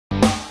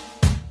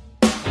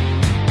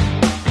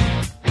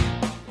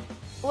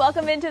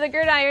Welcome into the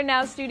GridIron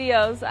Now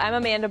studios. I'm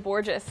Amanda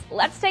Borges.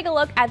 Let's take a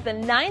look at the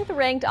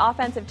 9th-ranked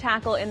offensive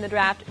tackle in the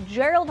draft,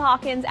 Jerald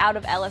Hawkins out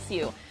of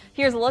LSU.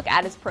 Here's a look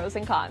at his pros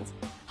and cons.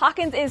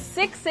 Hawkins is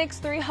 6'6",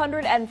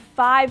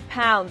 305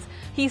 pounds.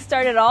 He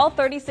started all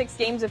 36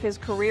 games of his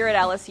career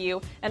at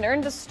LSU and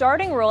earned the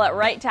starting role at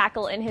right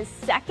tackle in his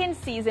second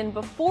season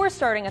before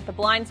starting at the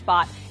blind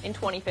spot in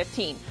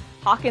 2015.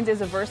 Hawkins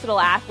is a versatile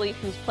athlete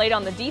who's played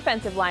on the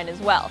defensive line as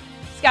well.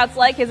 Scouts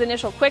like his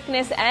initial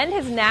quickness and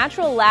his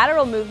natural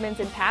lateral movements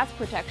in pass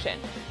protection.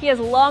 He has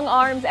long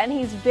arms and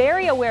he's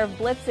very aware of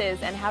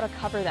blitzes and how to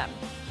cover them.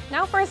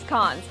 Now for his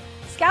cons.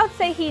 Scouts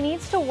say he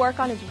needs to work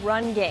on his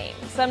run game.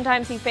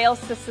 Sometimes he fails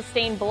to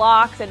sustain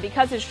blocks, and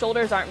because his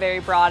shoulders aren't very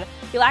broad,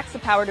 he lacks the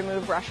power to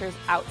move rushers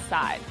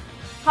outside.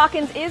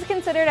 Hawkins is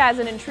considered as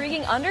an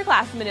intriguing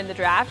underclassman in the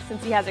draft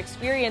since he has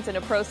experience in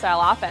a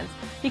pro-style offense.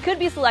 He could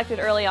be selected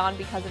early on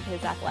because of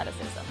his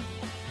athleticism.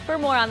 For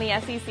more on the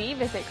SEC,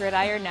 visit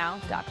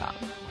gridironnow.com.